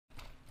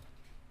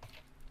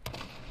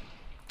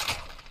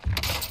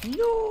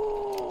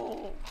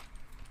No.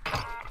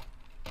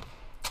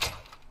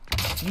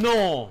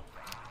 No.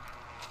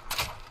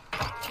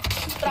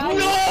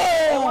 No.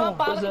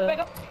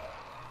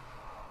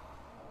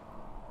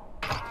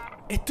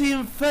 Estoy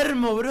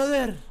enfermo,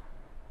 brother.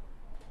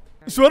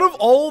 So out of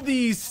all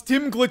the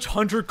Stim Glitch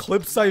Hunter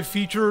clips I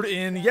featured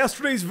in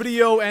yesterday's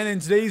video and in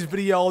today's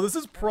video, this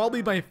is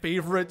probably my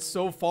favorite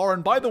so far.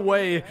 And by the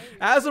way,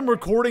 as I'm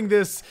recording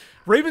this,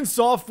 Raven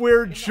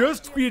Software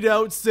just tweeted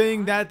out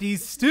saying that the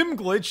Stim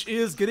Glitch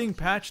is getting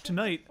patched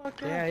tonight.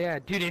 Yeah.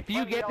 Dude, if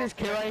you get this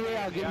kill right here,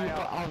 I'll give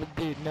you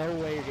dude, no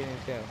way you're getting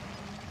this kill.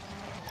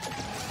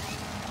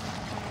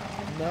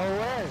 No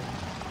way.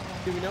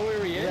 Do we know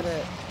where he is?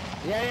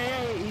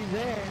 Yeah, he's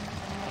there.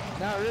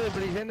 Not really,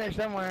 but he's in there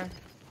somewhere.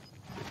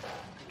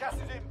 Gas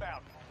is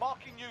inbound.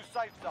 Marking new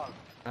safe zone.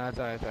 That's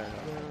alright.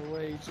 No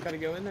way, you just gotta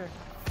go in there.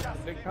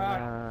 Big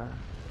cock.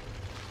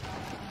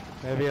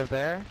 Maybe up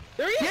there?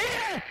 There he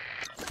is!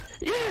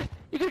 Yeah!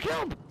 You can kill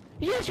him!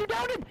 Yes, you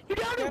downed him! You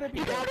downed him!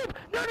 You downed him!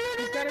 No!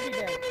 He's gotta be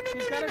dead.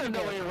 He's gotta be dead.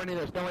 No way you're winning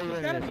this. No way you're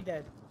winning this. He's gotta be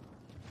dead.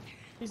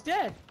 He's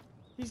dead.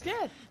 He's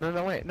dead.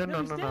 No, wait. No.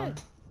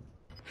 Dead.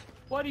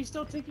 What? He's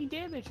still taking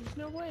damage. There's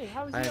no way.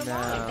 How is he I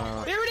alive?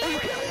 know. There it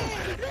is!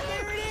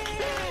 There it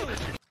is!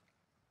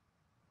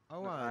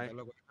 Aguanta,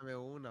 loco, déjame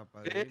una,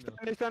 padrino.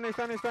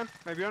 Están.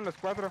 Me vieron los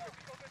cuatro.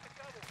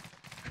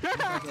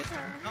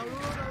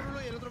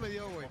 Uno y el otro me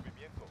dio, güey.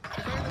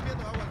 Están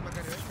limpiando aguas,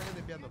 Macario, están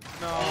limpiando.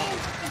 No.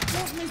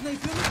 Me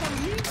snipeó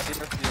también.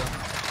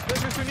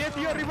 Se uní,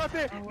 tío,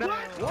 arrímate.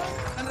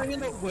 Están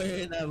reviendo.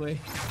 Buena, güey.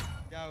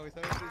 Ya, güey,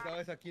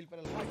 estaba esa kill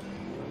para los...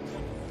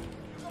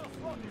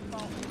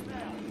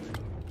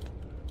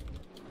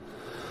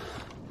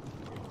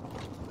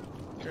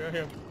 Kill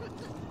him.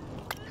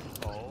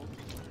 Oh.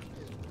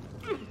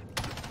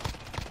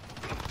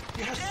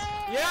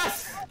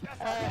 Yes!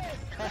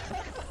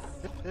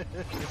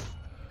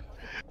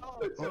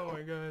 Oh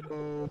my god.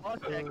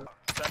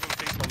 7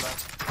 people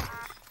left.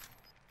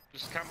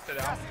 Just camped it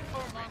out.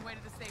 Long way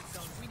to the safe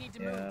zone. We need to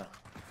move.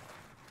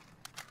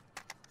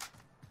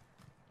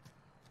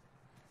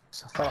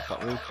 I felt like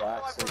that roof by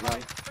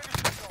accident.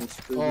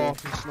 Oh,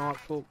 he's not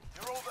full.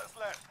 You're all that's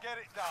left. Get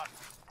it done.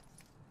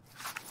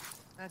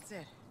 That's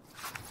it.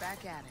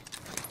 Back at it.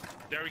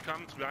 There he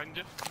comes behind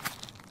you.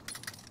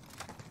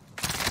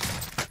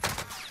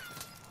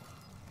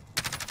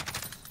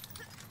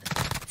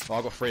 Oh,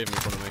 I got 3 of them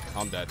in front of me.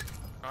 I'm dead.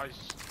 Nice.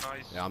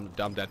 Yeah, I'm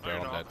dead, bro. No,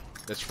 you're I'm not. dead.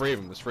 There's 3 of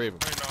them. No, you're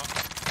not.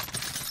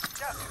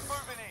 Gas is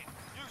moving in.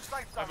 New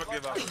safe zone. Never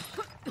give up.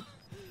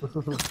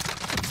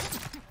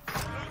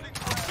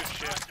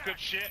 Good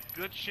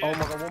shit. Oh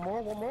my god,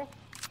 one more.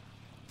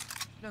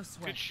 No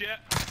sweat. Good shit.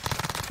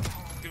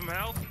 Give him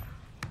help.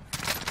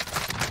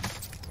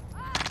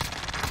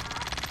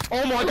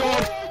 Oh my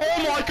god! Oh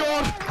my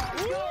god!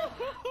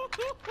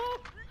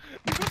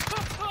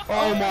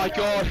 Oh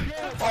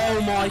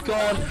my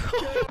god!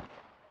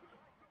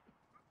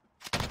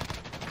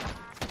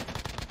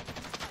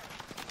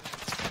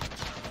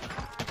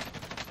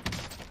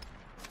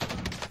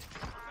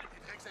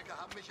 Die Drecksäcke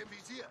haben mich im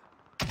Visier.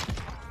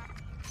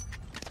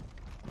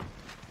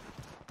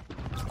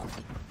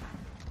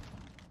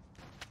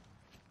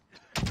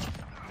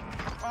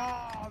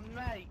 Oh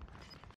mate!